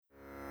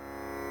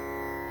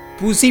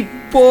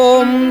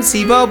புசிப்போம்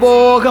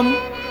சிவபோகம்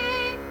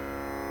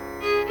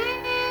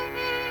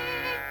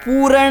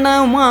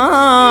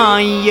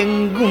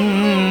பூரணமாயெங்கும்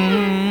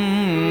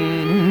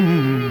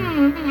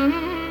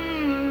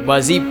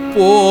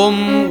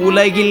வசிப்போம்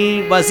உலகில்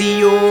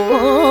வசியோ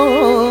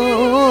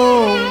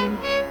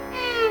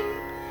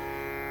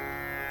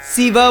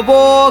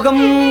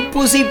சிவபோகம்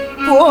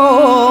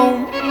புசிப்போம்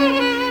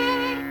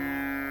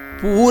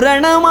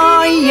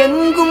பூரணமாய்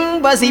எங்கும்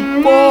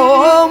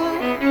வசிப்போம்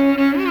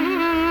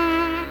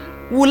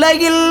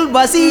உலகில்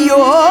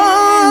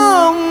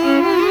வசியோம்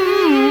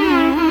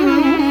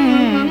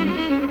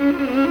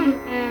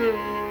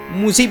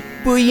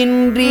முசிப்பு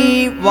இன்றி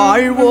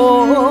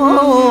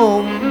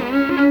வாழ்வோம்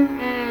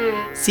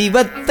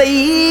சிவத்தை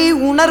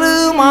உணரு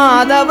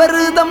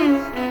மாதவர்தம்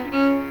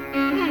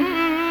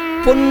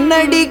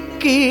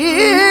பொன்னடிக்கு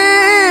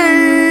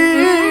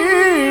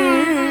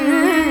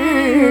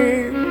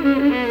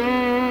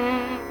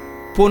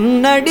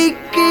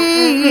பொன்னடிக்கு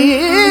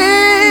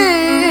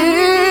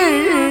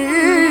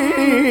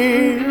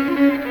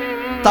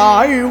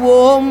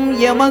தாழ்வோம்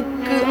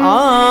எமக்கு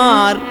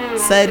ஆர்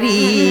சரி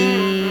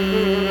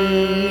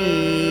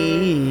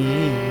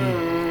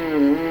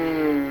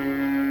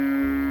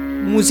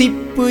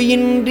முசிப்பு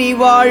இன்றி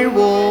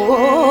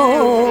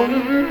வாழ்வோம்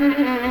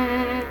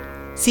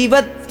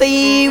சிவத்தை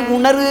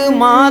உணரு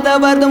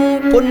மாதவதும்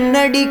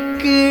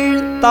பொன்னடிக்கு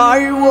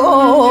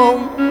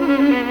தாழ்வோம்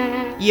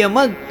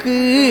எமக்கு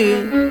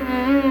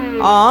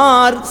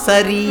ஆர்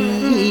சரி